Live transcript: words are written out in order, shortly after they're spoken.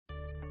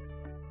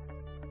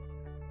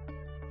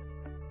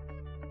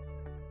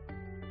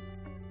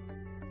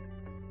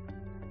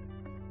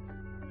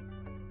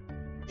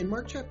In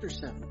Mark chapter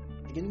 7,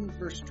 beginning with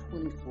verse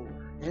 24,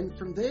 and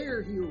from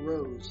there he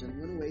arose and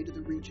went away to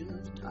the region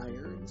of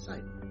Tyre and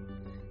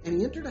Sidon. And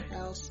he entered a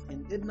house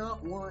and did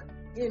not want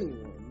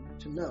anyone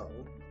to know,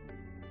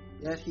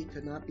 yet he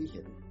could not be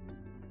hidden.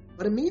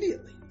 But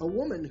immediately a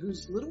woman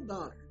whose little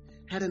daughter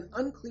had an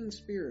unclean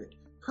spirit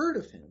heard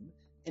of him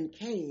and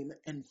came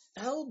and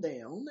fell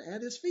down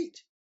at his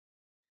feet.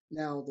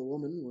 Now the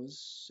woman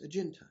was a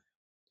Gentile,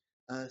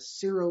 a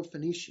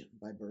Syrophoenician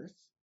by birth,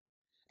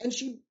 and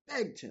she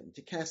begged him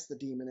to cast the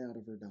demon out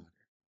of her daughter.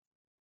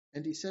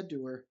 And he said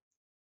to her,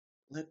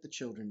 "Let the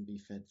children be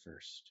fed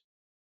first,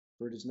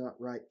 for it is not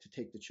right to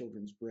take the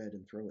children's bread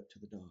and throw it to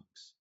the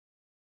dogs."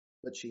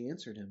 But she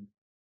answered him,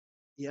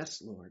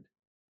 "Yes, Lord,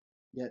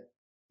 yet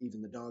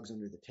even the dogs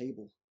under the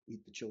table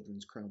eat the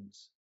children's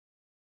crumbs."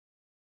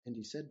 And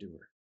he said to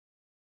her,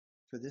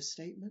 "For this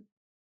statement,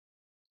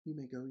 you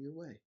may go your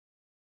way.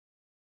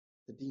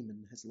 The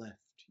demon has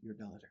left your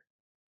daughter."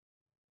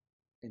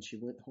 And she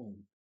went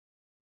home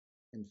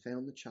and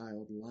found the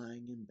child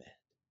lying in bed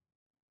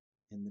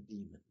and the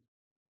demon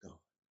gone.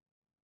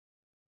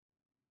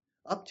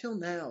 Up till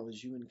now,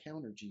 as you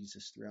encounter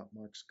Jesus throughout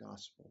Mark's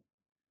gospel,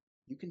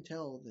 you can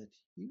tell that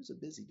he was a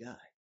busy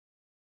guy.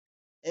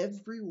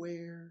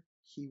 Everywhere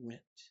he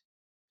went,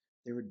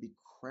 there would be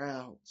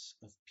crowds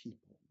of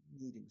people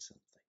needing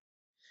something.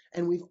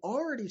 And we've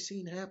already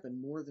seen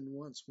happen more than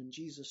once when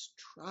Jesus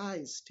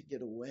tries to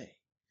get away.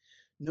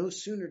 No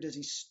sooner does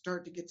he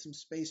start to get some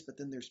space, but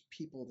then there's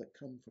people that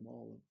come from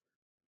all over.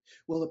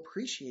 Well,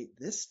 appreciate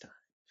this time.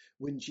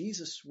 When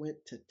Jesus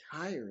went to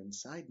Tyre and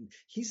Sidon,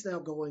 he's now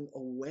going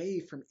away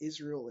from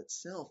Israel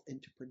itself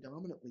into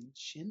predominantly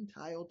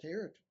Gentile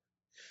territory.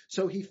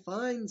 So he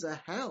finds a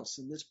house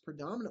in this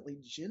predominantly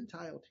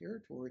Gentile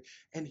territory,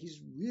 and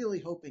he's really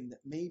hoping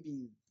that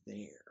maybe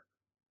there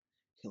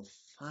he'll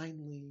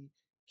finally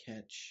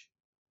catch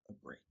a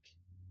break.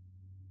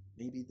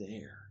 Maybe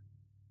there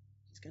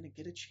he's going to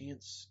get a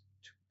chance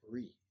to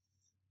breathe.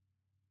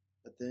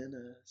 But then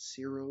a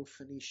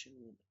Syrophoenician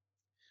woman.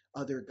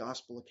 Other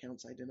gospel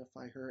accounts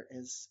identify her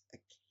as a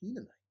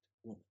Canaanite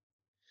woman,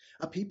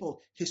 a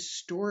people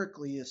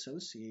historically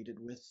associated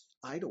with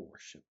idol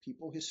worship,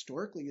 people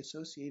historically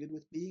associated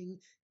with being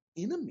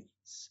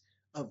enemies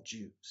of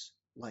Jews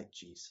like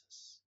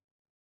Jesus.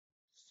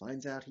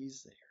 Finds out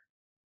he's there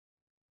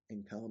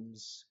and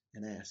comes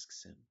and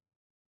asks him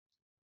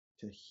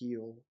to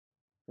heal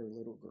her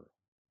little girl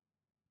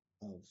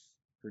of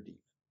her demon.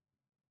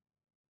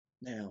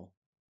 Now,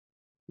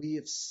 we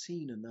have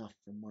seen enough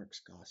from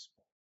Mark's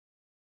gospel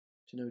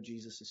to know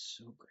Jesus is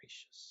so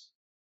gracious.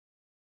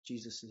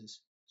 Jesus is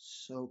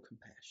so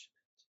compassionate.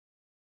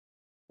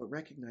 But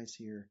recognize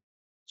here,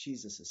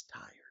 Jesus is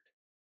tired.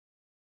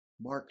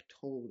 Mark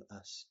told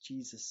us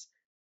Jesus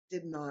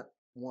did not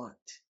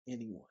want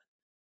anyone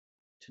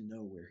to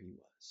know where he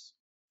was.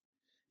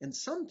 And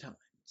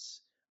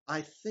sometimes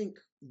I think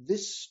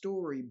this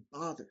story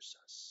bothers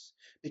us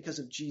because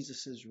of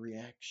Jesus'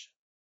 reaction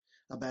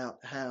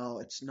about how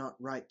it's not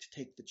right to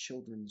take the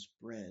children's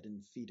bread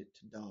and feed it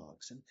to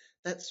dogs. And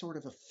that sort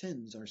of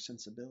offends our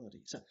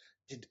sensibilities. So,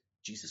 did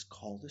Jesus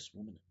call this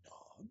woman a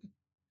dog?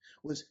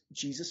 Was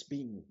Jesus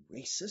being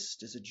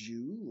racist as a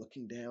Jew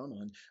looking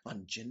down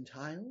on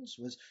Gentiles?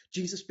 Was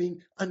Jesus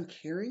being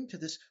uncaring to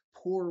this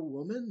poor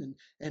woman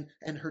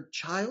and her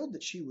child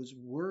that she was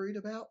worried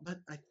about?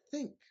 But I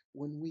think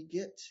when we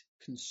get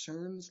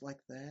concerns like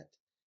that,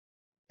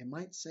 it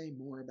might say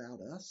more about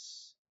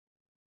us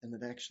than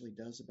it actually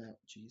does about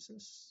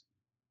Jesus.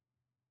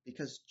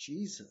 Because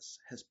Jesus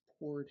has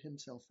poured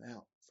himself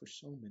out for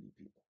so many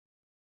people.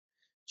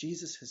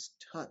 Jesus has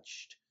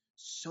touched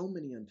so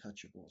many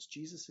untouchables.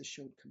 Jesus has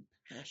showed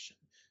compassion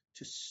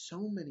to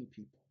so many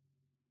people.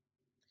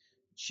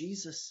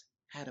 Jesus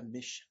had a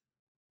mission.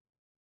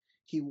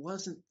 He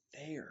wasn't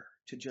there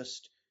to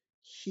just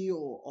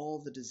heal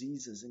all the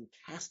diseases and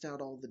cast out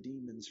all the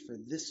demons for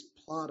this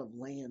plot of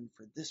land,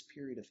 for this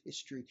period of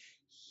history.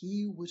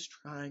 He was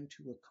trying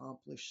to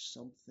accomplish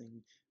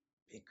something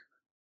bigger.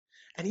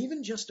 And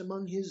even just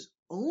among his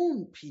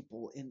own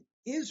people in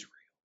Israel,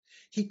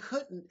 he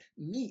couldn't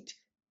meet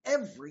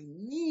every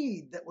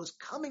need that was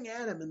coming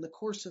at him in the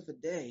course of a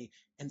day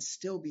and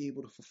still be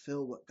able to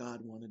fulfill what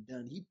God wanted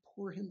done. He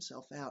poured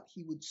himself out.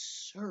 He would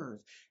serve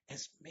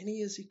as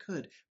many as he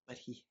could, but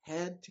he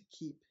had to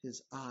keep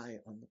his eye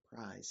on the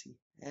prize. He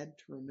had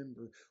to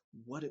remember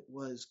what it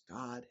was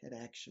God had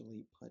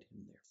actually put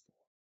him there for.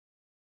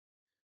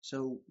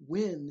 So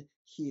when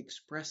he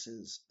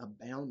expresses a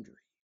boundary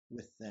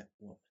with that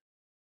woman,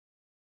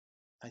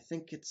 I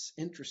think it's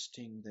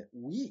interesting that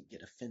we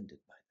get offended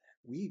by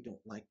that. We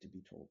don't like to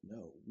be told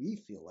no. We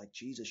feel like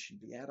Jesus should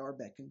be at our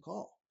beck and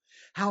call.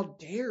 How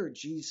dare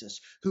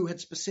Jesus, who had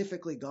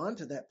specifically gone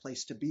to that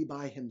place to be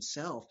by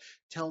himself,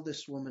 tell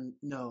this woman,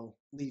 "No,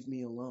 leave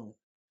me alone."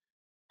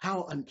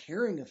 How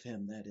uncaring of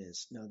him that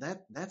is. No,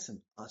 that's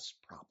an us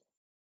problem.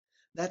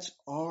 That's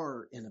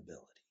our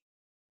inability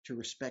to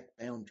respect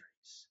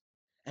boundaries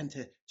and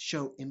to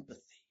show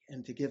empathy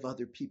and to give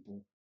other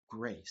people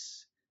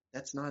grace.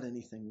 That's not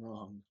anything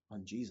wrong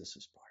on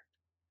Jesus' part.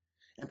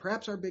 And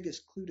perhaps our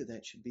biggest clue to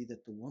that should be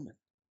that the woman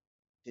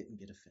didn't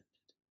get offended.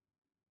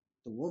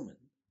 The woman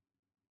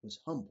was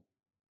humble,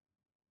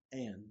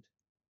 and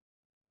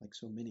like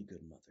so many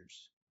good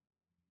mothers,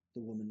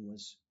 the woman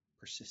was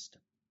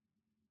persistent.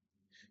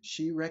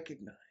 She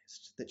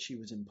recognized that she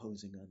was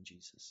imposing on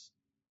Jesus.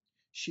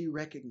 She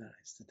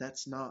recognized that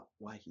that's not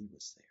why he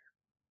was there,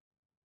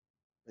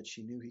 but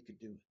she knew he could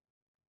do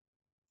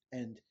it.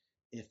 And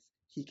if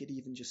he could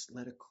even just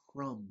let a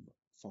crumb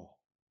fall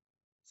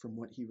from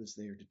what he was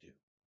there to do,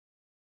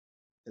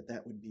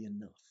 that would be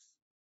enough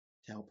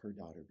to help her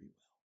daughter be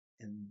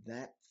well. And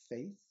that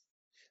faith,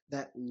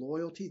 that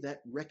loyalty,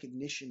 that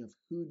recognition of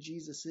who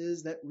Jesus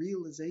is, that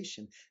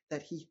realization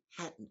that he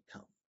hadn't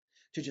come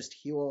to just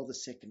heal all the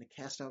sick and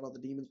to cast out all the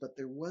demons, but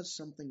there was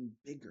something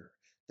bigger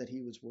that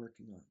he was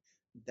working on.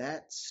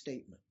 That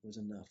statement was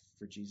enough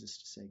for Jesus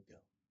to say, go.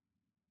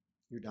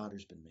 Your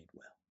daughter's been made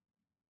well.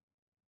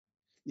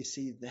 You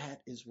see,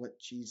 that is what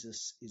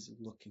Jesus is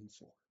looking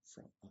for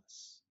from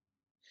us.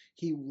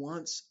 He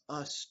wants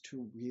us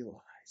to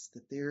realize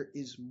that there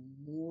is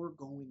more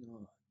going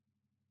on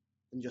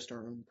than just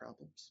our own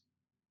problems,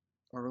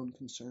 our own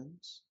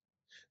concerns.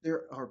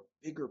 There are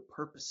bigger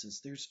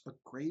purposes. There's a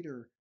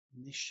greater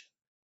mission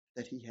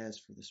that he has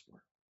for this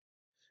world.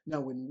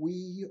 Now, when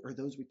we or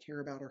those we care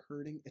about are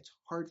hurting, it's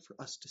hard for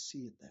us to see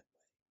it that way.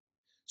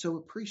 So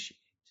appreciate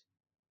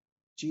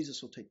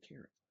Jesus will take care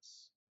of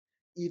us.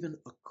 Even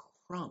a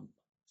crumb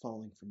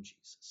falling from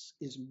Jesus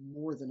is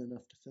more than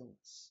enough to fill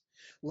us.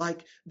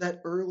 Like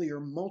that earlier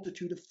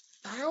multitude of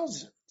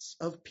thousands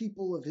of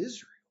people of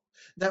Israel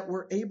that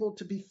were able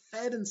to be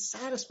fed and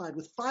satisfied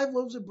with 5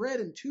 loaves of bread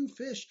and 2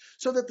 fish,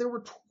 so that there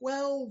were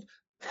 12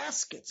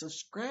 baskets of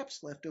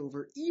scraps left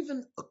over.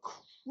 Even a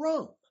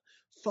crumb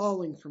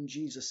falling from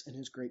Jesus and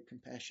his great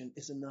compassion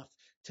is enough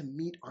to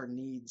meet our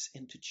needs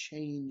and to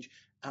change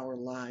our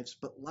lives.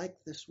 But like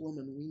this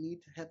woman, we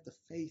need to have the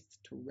faith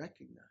to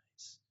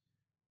recognize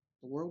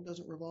the world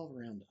doesn't revolve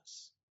around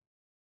us.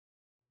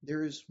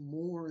 There is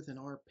more than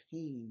our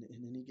pain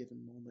in any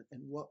given moment,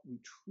 and what we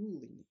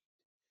truly need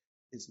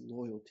is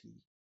loyalty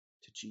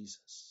to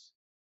Jesus,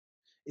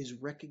 is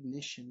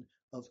recognition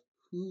of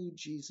who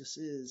Jesus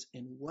is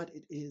and what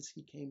it is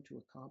he came to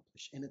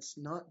accomplish. And it's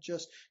not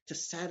just to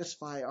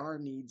satisfy our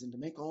needs and to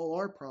make all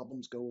our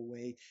problems go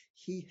away.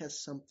 He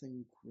has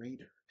something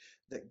greater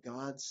that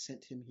God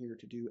sent him here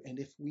to do. And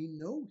if we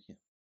know him,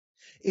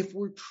 if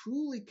we're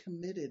truly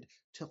committed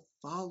to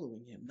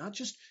following him, not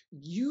just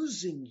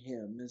using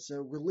him as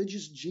a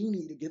religious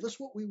genie to give us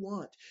what we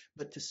want,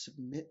 but to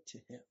submit to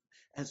him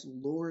as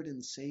Lord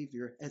and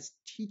Savior, as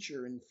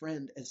teacher and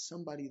friend, as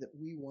somebody that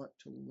we want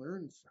to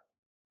learn from,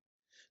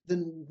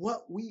 then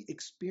what we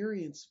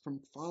experience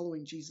from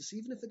following Jesus,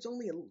 even if it's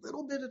only a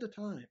little bit at a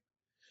time,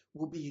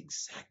 will be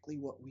exactly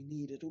what we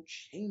need. It'll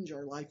change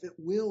our life. It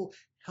will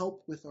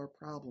help with our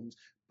problems,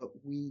 but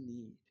we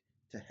need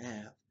to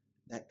have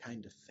that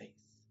kind of faith.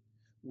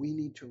 We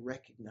need to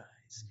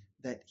recognize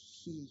that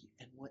he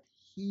and what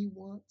he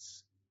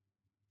wants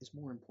is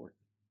more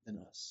important than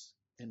us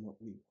and what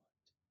we want.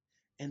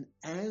 And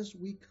as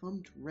we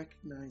come to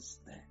recognize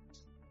that,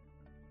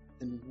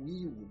 then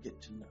we will get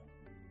to know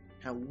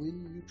how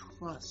when you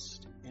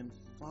trust and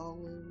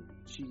follow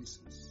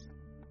Jesus,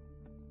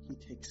 he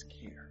takes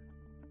care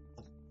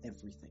of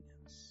everything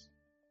else.